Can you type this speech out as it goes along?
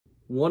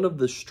One of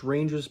the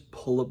strangest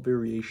pull-up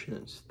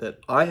variations that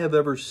I have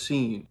ever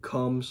seen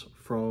comes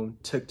from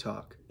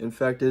TikTok. In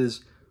fact, it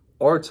is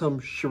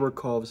Artem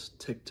Shirikov's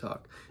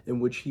TikTok,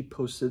 in which he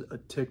posted a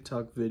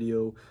TikTok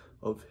video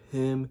of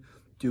him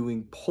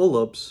doing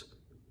pull-ups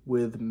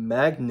with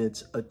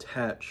magnets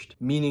attached,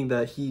 meaning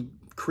that he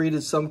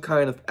created some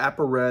kind of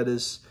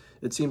apparatus.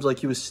 It seems like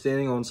he was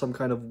standing on some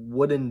kind of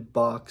wooden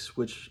box,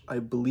 which I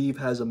believe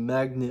has a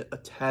magnet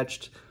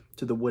attached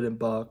to the wooden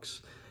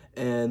box.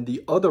 And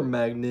the other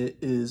magnet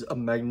is a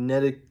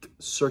magnetic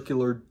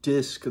circular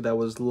disc that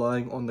was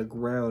lying on the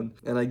ground.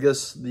 And I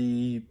guess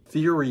the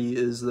theory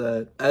is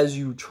that as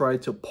you try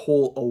to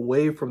pull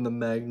away from the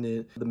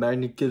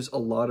magnet gives a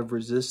lot of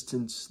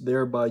resistance.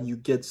 Thereby, you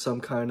get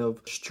some kind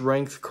of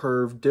strength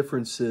curve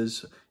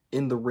differences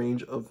in the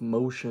range of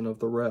motion of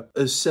the rep.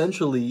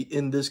 Essentially,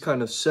 in this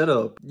kind of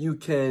setup, you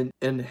can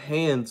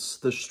enhance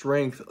the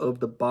strength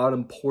of the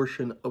bottom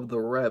portion of the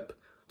rep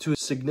to a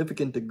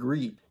significant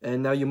degree.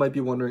 And now you might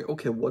be wondering,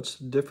 okay, what's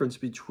the difference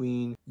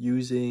between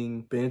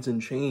using bands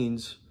and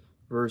chains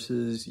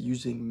versus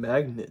using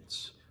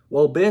magnets?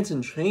 Well, bands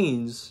and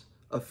chains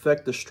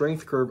affect the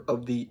strength curve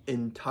of the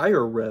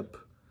entire rep,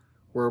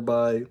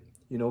 whereby,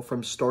 you know,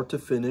 from start to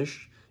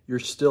finish, you're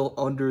still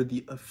under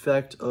the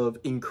effect of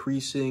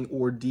increasing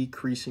or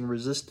decreasing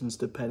resistance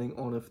depending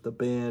on if the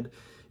band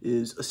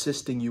is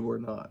assisting you or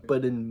not.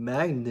 But in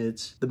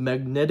magnets, the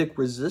magnetic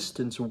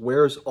resistance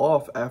wears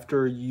off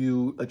after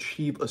you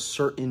achieve a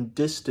certain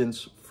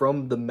distance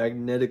from the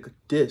magnetic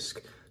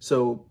disc.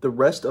 So the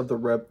rest of the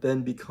rep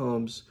then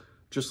becomes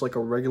just like a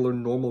regular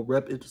normal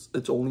rep.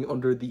 It's only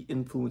under the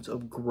influence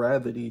of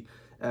gravity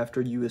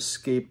after you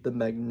escape the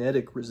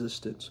magnetic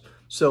resistance.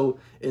 So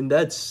in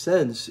that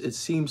sense, it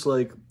seems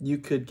like you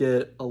could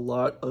get a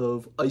lot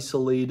of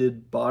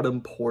isolated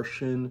bottom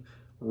portion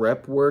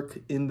rep work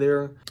in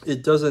there.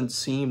 It doesn't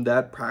seem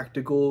that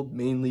practical,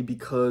 mainly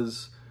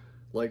because,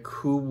 like,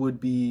 who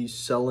would be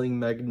selling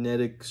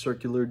magnetic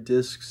circular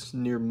discs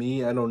near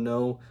me? I don't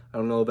know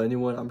of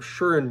anyone. I'm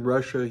sure in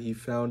Russia he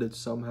found it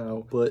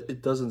somehow, but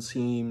it doesn't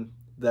seem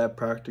that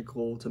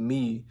practical to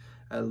me,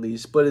 at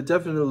least. But it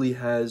definitely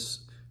has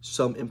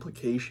some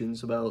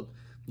implications about,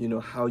 you know,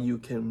 how you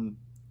can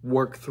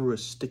work through a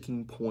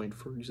sticking point,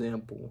 for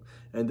example,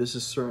 and this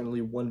is certainly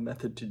one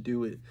method to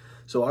do it.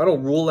 So I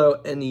don't rule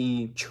out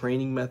any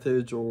training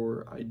methods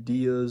or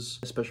ideas,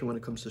 especially when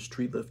it comes to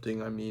street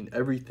lifting. I mean,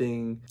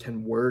 everything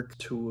can work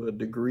to a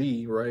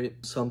degree, right?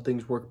 Some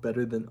things work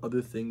better than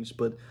other things,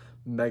 but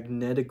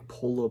magnetic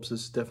pull-ups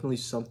is definitely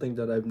something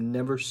that I've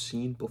never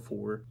seen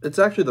before. It's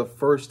actually the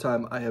first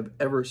time I have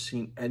ever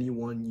seen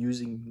anyone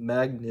using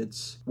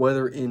magnets,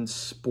 whether in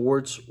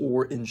sports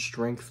or in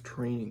strength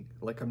training.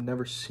 Like, I've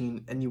never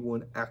seen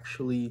anyone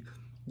actually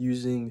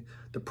using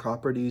the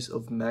properties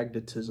of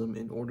magnetism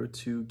in order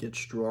to get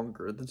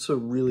stronger. That's a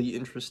really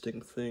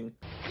interesting thing.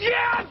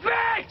 Yeah,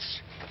 bitch!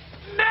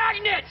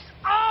 Magnets!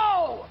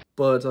 Oh!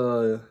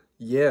 But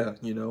yeah,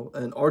 you know,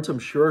 and Artem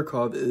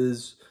Shirokov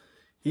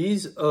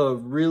he's a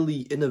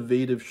really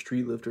innovative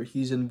street lifter.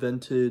 He's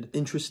invented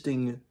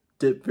interesting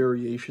dip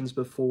variations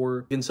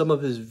before. In some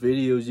of his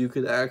videos, you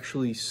could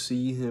actually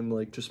see him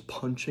like just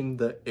punching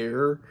the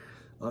air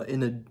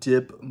in a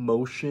dip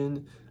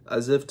motion,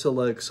 as if to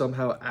like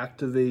somehow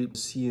activate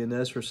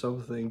CNS or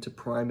something to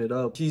prime it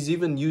up. He's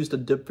even used a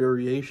dip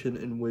variation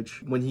in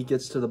which when he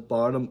gets to the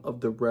bottom of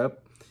the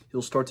rep,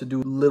 he'll start to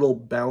do little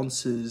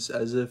bounces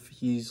as if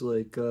he's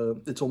like,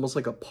 it's almost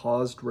like a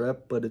paused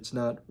rep, but it's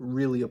not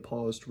really a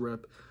paused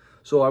rep.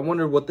 So I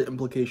wonder what the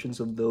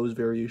implications of those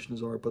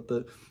variations are,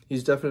 but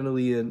he's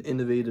definitely an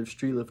innovative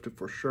street lifter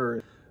for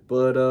sure.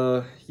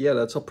 But yeah,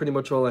 that's pretty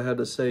much all I had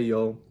to say,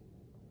 y'all.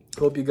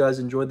 Hope you guys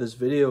enjoyed this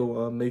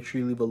video. Make sure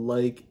you leave a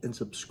like and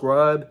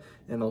subscribe,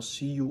 and I'll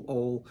see you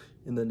all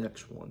in the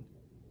next one.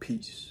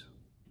 Peace.